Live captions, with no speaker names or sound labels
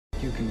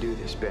You can do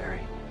this, Barry.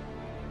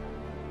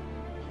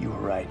 You were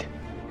right.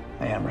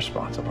 I am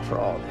responsible for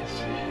all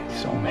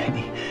this. So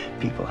many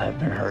people have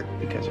been hurt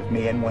because of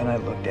me, and when I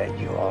looked at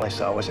you, all I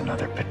saw was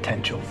another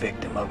potential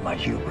victim of my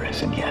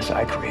hubris. And yes,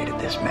 I created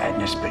this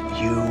madness, but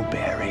you,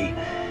 Barry,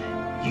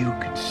 you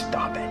can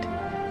stop it.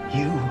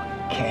 You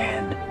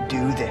can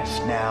do this.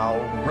 Now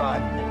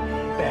run,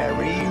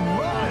 Barry,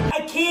 run!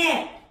 I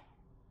can't!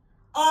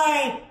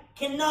 I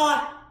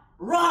cannot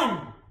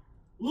run!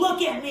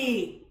 Look at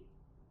me!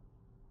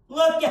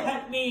 Look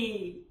at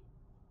me!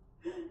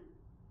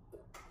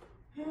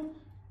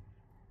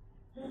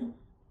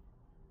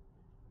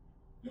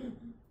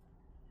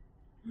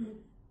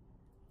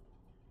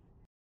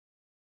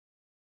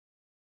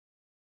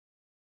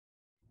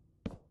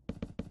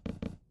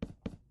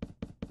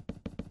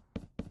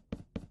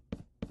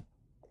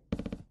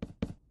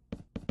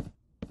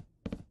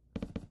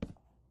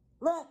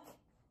 Look!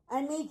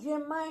 I made you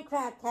a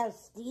Minecraft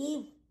house,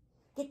 Steve!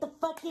 Get the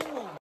fuck in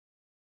there!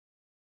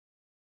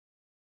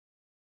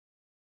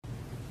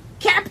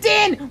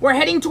 Captain! We're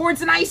heading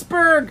towards an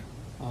iceberg!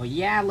 Oh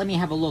yeah, let me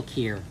have a look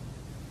here.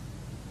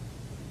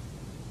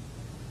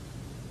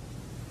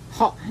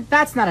 Oh,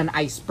 that's not an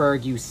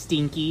iceberg, you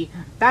stinky.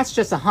 That's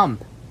just a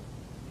hump.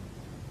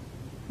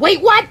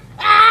 Wait, what?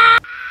 Ah!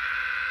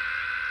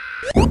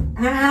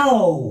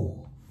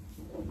 Ow!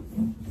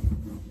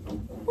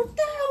 What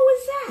the hell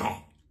was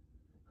that?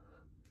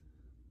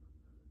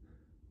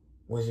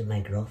 Was it my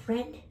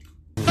girlfriend?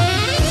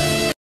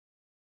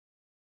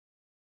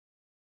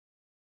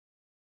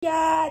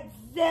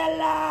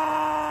 Godzilla!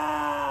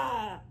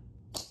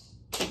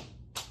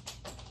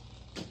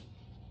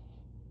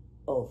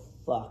 Oh,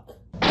 fuck.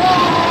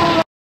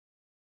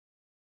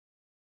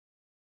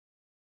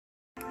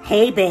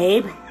 Hey,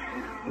 babe.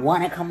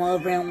 Wanna come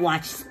over and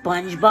watch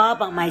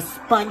SpongeBob on my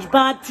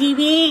SpongeBob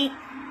TV?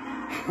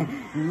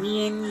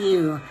 Me and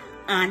you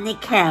on the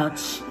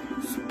couch,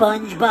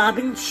 SpongeBob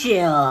and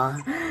chill.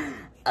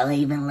 I'll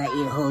even let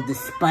you hold the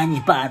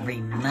SpongeBob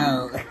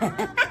remote.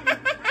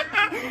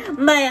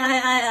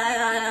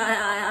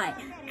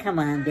 Come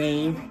on,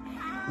 babe.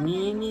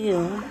 Me and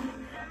you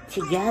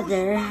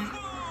together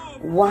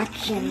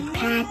watching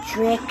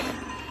Patrick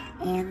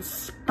and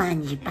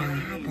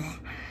SpongeBob.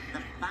 The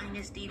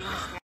finest eating.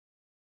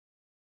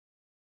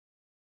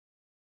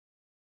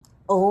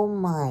 Oh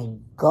my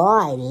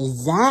God,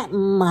 is that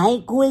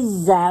Mike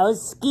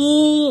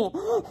Wazowski?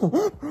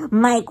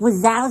 Mike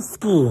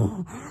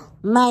Wazowski.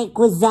 Mike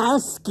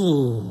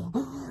Wazowski.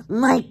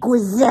 Mike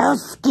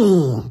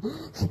Wazowski.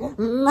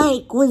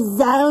 Mike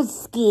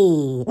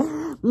Wazowski.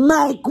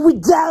 Mike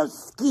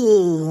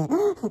Wazowski.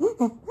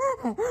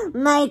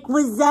 Mike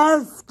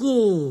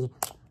Wazowski.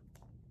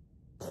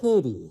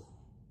 Kitty.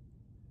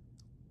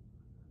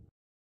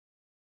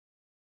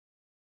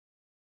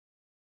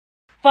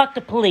 Fuck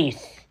the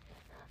police.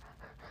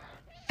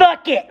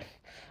 Fuck it.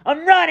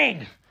 I'm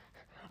running.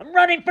 I'm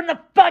running from the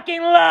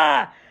fucking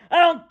law. I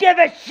don't give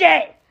a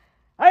shit.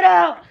 I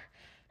don't.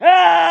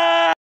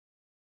 Ah!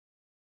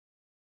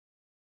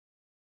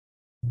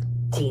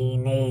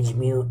 Teenage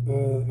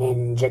Mutant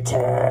Ninja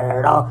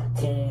Turtle.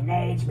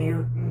 Teenage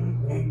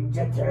Mutant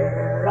Ninja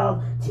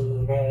Turtle.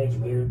 Teenage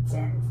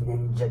Mutant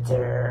Ninja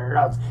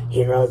Turtles.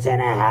 Heroes in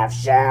a half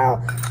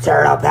shell.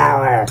 Turtle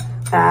power.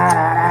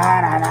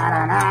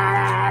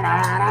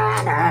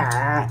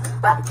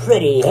 A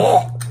pretty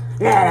hit.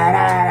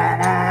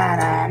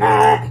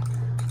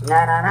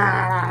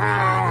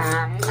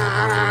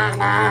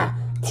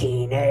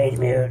 Teenage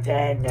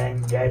Mutant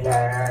Ninja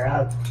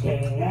Turtles.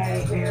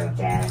 Teenage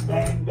Mutant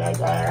Ninja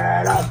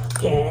Turtles.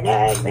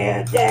 Teenage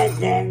Mutant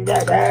Ninja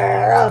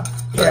Turtles.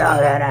 Turtles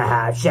in a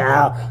half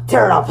shell.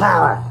 Turtle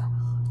power.